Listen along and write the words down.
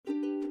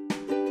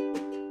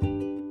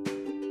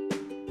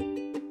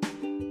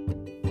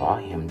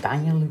I am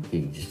Daniel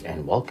Lucas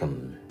and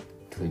welcome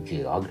to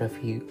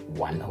Geography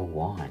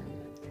 101.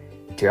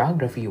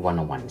 Geography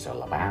 101 is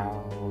all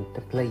about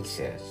the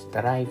places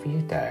that I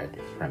visited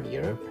from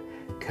Europe,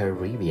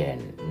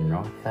 Caribbean,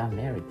 North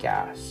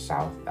America,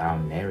 South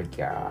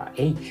America,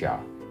 Asia,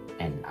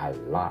 and a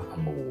lot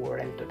more.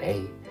 And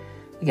today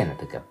we're gonna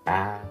talk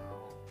about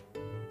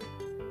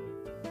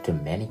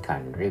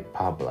Dominican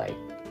Republic.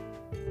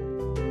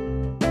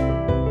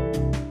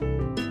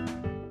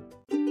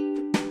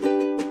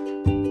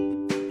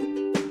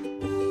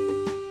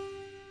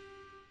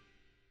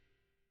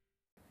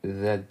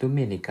 The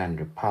Dominican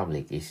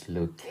Republic is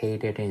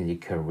located in the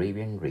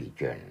Caribbean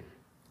region,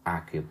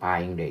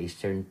 occupying the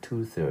eastern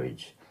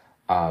two-thirds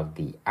of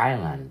the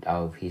island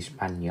of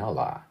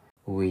Hispaniola,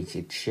 which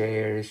it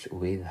shares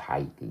with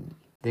Haiti.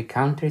 The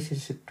country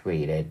is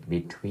situated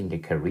between the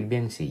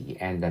Caribbean Sea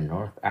and the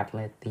North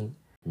Atlantic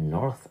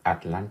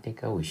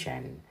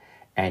Ocean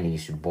and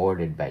is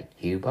bordered by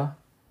Cuba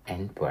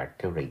and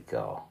Puerto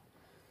Rico.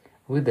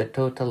 With a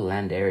total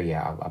land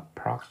area of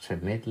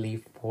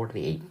approximately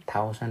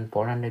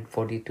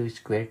 48,442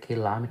 square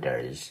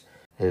kilometers,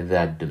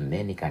 the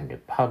Dominican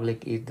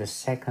Republic is the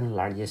second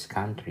largest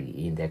country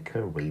in the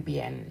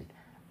Caribbean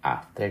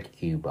after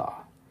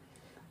Cuba.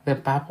 The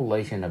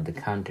population of the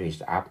country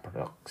is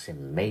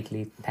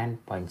approximately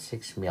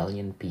 10.6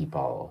 million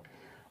people,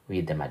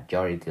 with the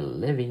majority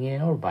living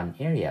in urban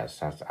areas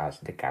such as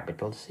the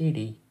capital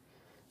city,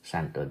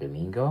 Santo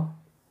Domingo,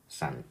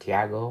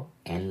 Santiago,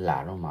 and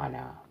La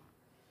Romana.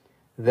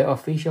 The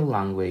official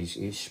language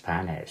is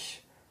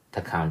Spanish.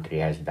 The country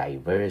has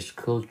diverse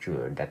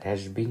culture that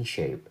has been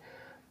shaped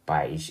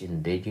by its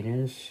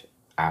indigenous,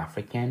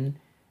 African,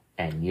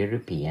 and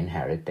European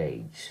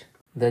heritage.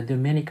 The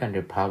Dominican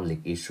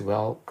Republic is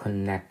well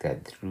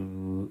connected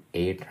through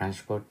air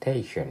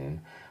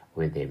transportation,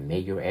 with the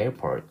major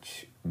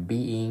airports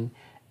being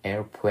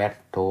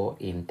Aeropuerto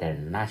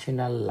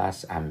Internacional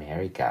Las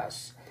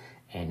Americas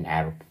and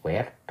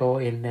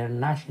Aeropuerto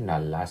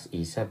Internacional Las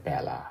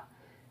Isabela,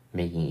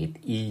 making it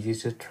easy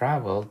to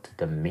travel to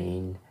the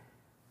main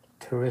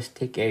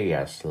touristic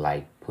areas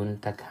like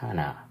Punta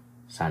Cana,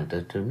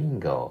 Santo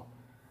Domingo,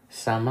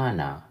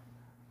 Samana,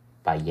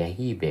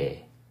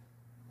 Bayahibe,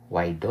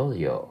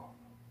 Guaidolio,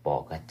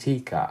 Boca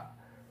Chica,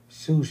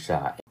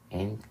 Susa,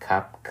 and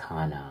Cap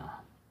Cana.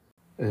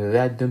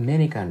 The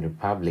Dominican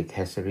Republic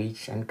has a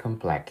rich and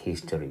complex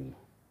history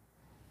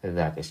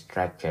that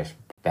stretches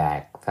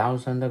back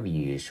thousands of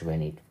years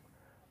when it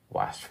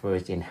was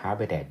first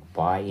inhabited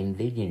by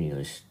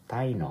indigenous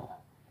Taino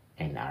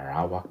and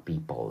Arawak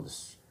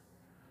peoples,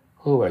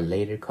 who were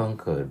later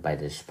conquered by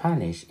the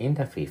Spanish in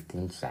the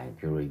 15th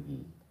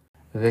century.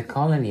 The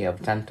colony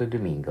of Santo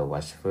Domingo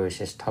was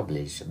first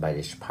established by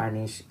the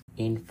Spanish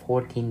in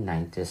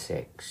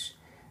 1496,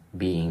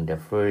 being the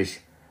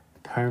first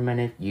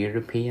permanent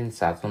European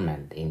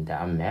settlement in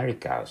the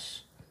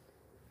Americas.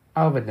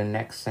 Over the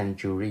next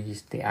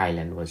centuries, the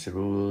island was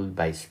ruled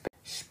by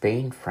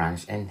Spain,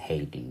 France, and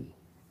Haiti,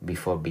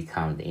 before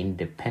becoming the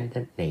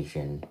independent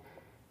nation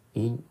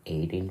in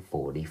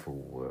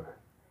 1844.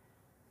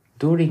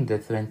 During the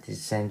 20th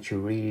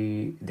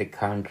century, the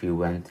country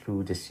went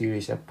through a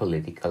series of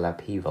political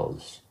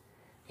upheavals,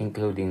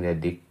 including the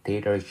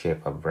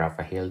dictatorship of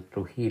Rafael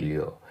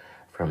Trujillo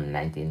from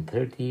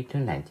 1930 to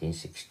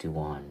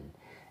 1961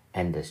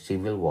 and the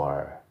Civil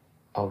War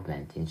of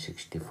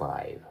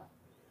 1965.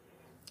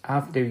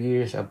 After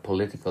years of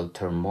political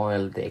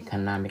turmoil, the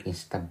economic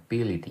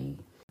instability,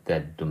 the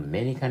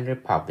Dominican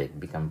Republic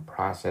began a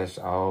process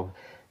of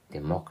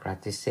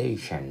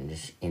democratization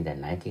in the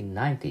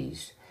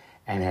 1990s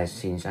and has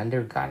since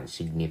undergone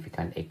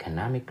significant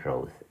economic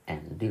growth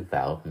and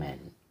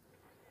development.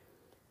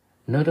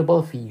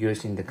 Notable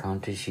figures in the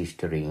country's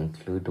history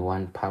include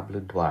Juan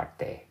Pablo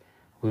Duarte,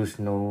 who is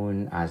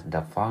known as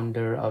the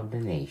founder of the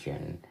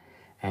nation,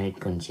 and is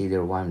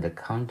considered one of the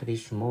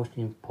country's most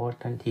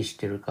important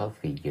historical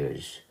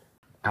figures.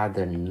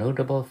 Other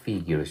notable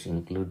figures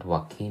include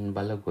Joaquin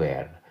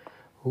Balaguer,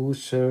 who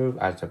served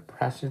as the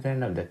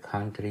president of the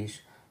country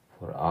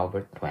for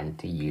over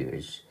 20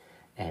 years,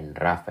 and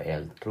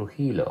Rafael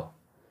Trujillo,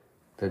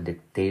 the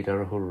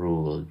dictator who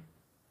ruled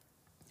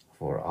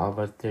for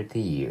over 30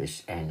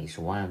 years and is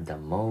one of the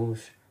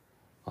most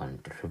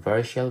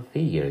controversial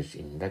figures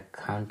in the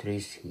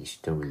country's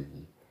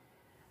history.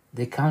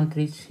 The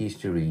country's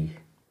history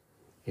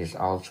is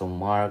also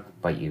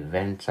marked by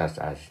events such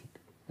as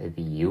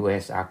the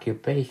U.S.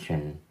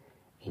 occupation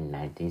in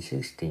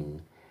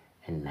 1916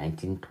 and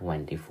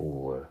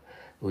 1924,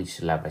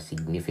 which left a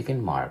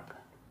significant mark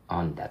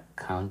on the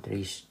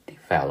country's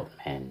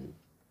development.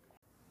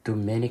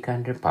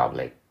 Dominican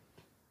Republic,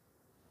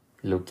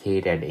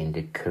 located in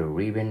the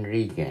Caribbean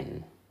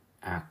region,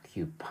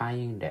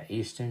 occupying the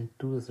eastern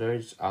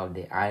two-thirds of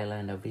the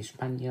island of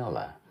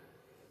Hispaniola,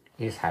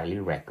 is highly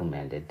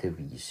recommended to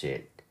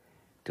visit.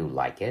 To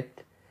like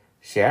it,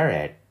 share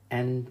it,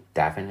 and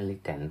definitely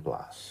 10+.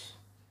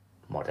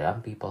 More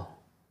than people.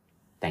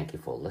 Thank you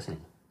for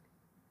listening,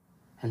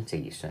 and see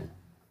you soon.